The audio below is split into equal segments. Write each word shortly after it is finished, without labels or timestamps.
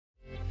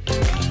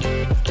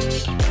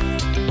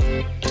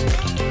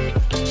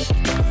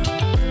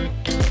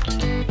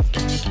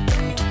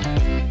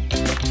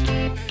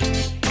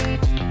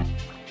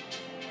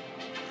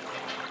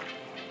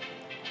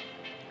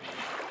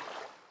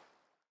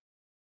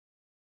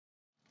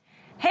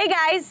Hey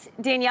guys,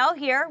 Danielle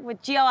here with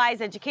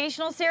GLI's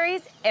educational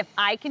series, If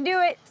I Can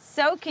Do It,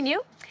 So Can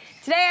You.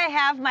 Today I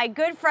have my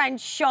good friend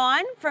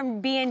Sean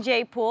from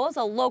B&J Pools,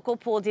 a local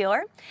pool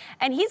dealer,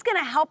 and he's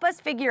gonna help us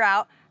figure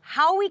out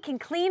how we can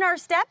clean our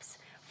steps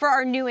for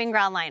our new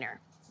in-ground liner.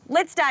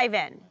 Let's dive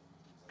in.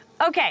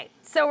 Okay,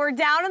 so we're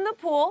down in the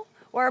pool.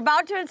 We're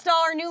about to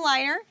install our new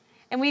liner,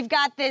 and we've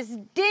got this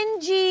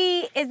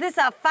dingy, is this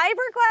a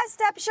fiberglass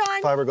step,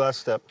 Sean? Fiberglass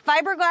step.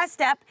 Fiberglass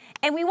step,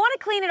 and we want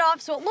to clean it off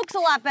so it looks a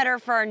lot better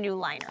for our new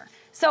liner.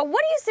 So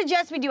what do you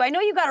suggest we do? I know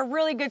you got a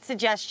really good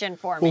suggestion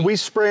for me. Well, we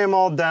spray them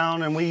all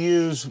down and we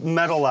use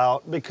metal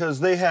out because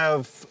they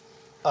have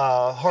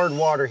hard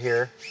water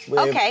here.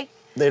 Okay.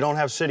 They don't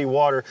have city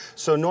water,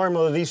 so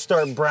normally these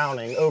start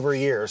browning over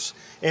years.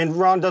 And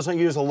Ron doesn't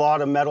use a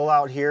lot of metal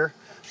out here,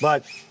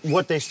 but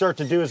what they start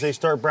to do is they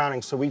start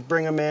browning. So we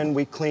bring them in,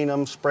 we clean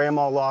them, spray them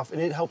all off,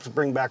 and it helps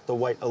bring back the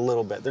white a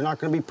little bit. They're not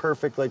gonna be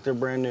perfect like they're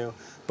brand new,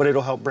 but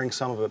it'll help bring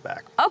some of it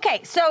back.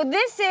 Okay, so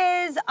this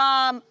is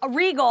a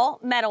Regal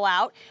metal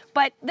out,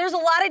 but there's a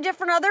lot of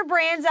different other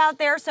brands out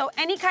there, so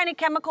any kind of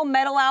chemical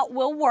metal out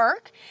will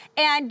work.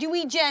 And do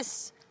we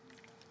just,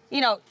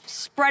 you know,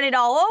 spread it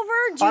all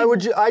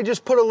over? I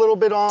just put a little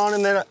bit on,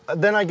 and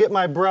then I get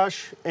my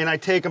brush and I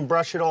take and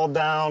brush it all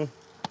down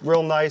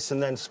real nice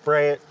and then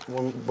spray it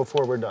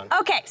before we're done.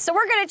 Okay, so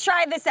we're gonna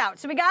try this out.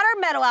 So we got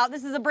our metal out.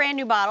 This is a brand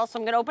new bottle, so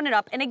I'm gonna open it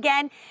up. And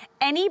again,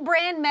 any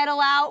brand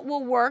metal out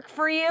will work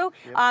for you.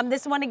 Yep.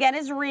 This one again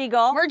is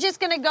Regal. We're just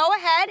gonna go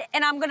ahead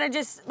and I'm gonna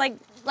just like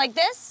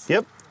this?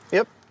 Yep,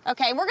 yep.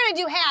 Okay, we're gonna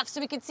do half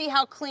so we can see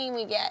how clean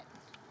we get.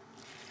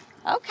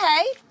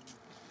 Okay.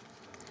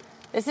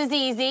 This is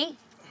easy.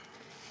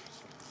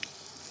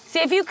 See,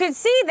 if you could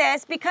see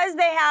this, because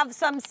they have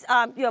some,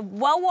 you have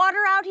well water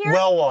out here.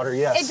 Well water,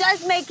 yes. It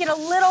does make it a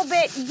little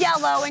bit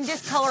yellow in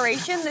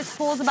discoloration. This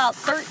pool's about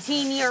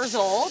 13 years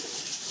old.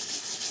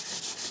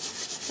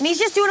 And he's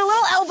just doing a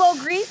little elbow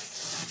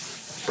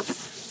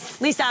grease.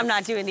 At least I'm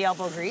not doing the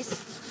elbow grease.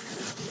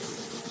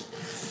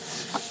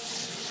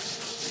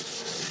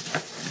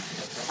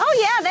 Oh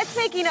yeah, that's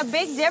making a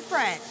big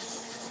difference.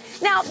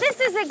 Now, this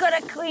isn't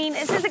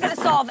gonna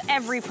solve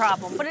every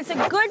problem, but it's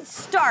a good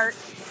start,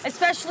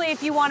 especially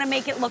if you want to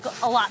make it look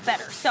a lot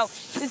better. So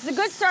this is a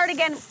good start.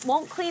 Again,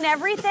 won't clean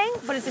everything,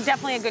 but it's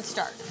definitely a good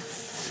start.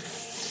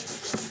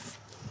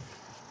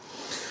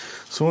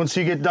 So once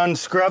you get done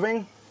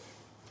scrubbing,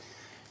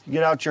 you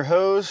get out your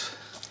hose,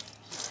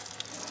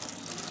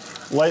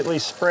 lightly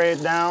spray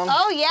it down.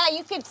 Oh yeah,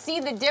 you can see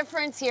the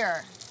difference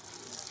here.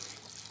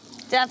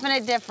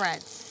 Definite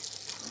difference.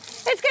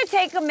 It's gonna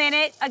take a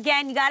minute.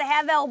 Again, you gotta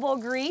have elbow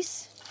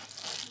grease.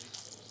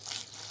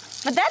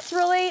 But that's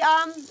really,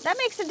 that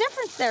makes a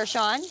difference there,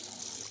 Sean.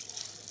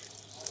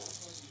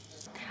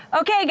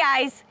 Okay,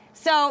 guys,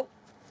 so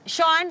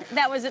Sean,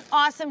 that was an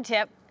awesome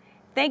tip.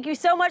 Thank you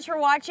so much for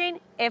watching.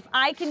 If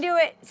I can do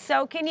it,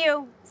 so can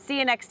you. See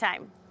you next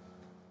time.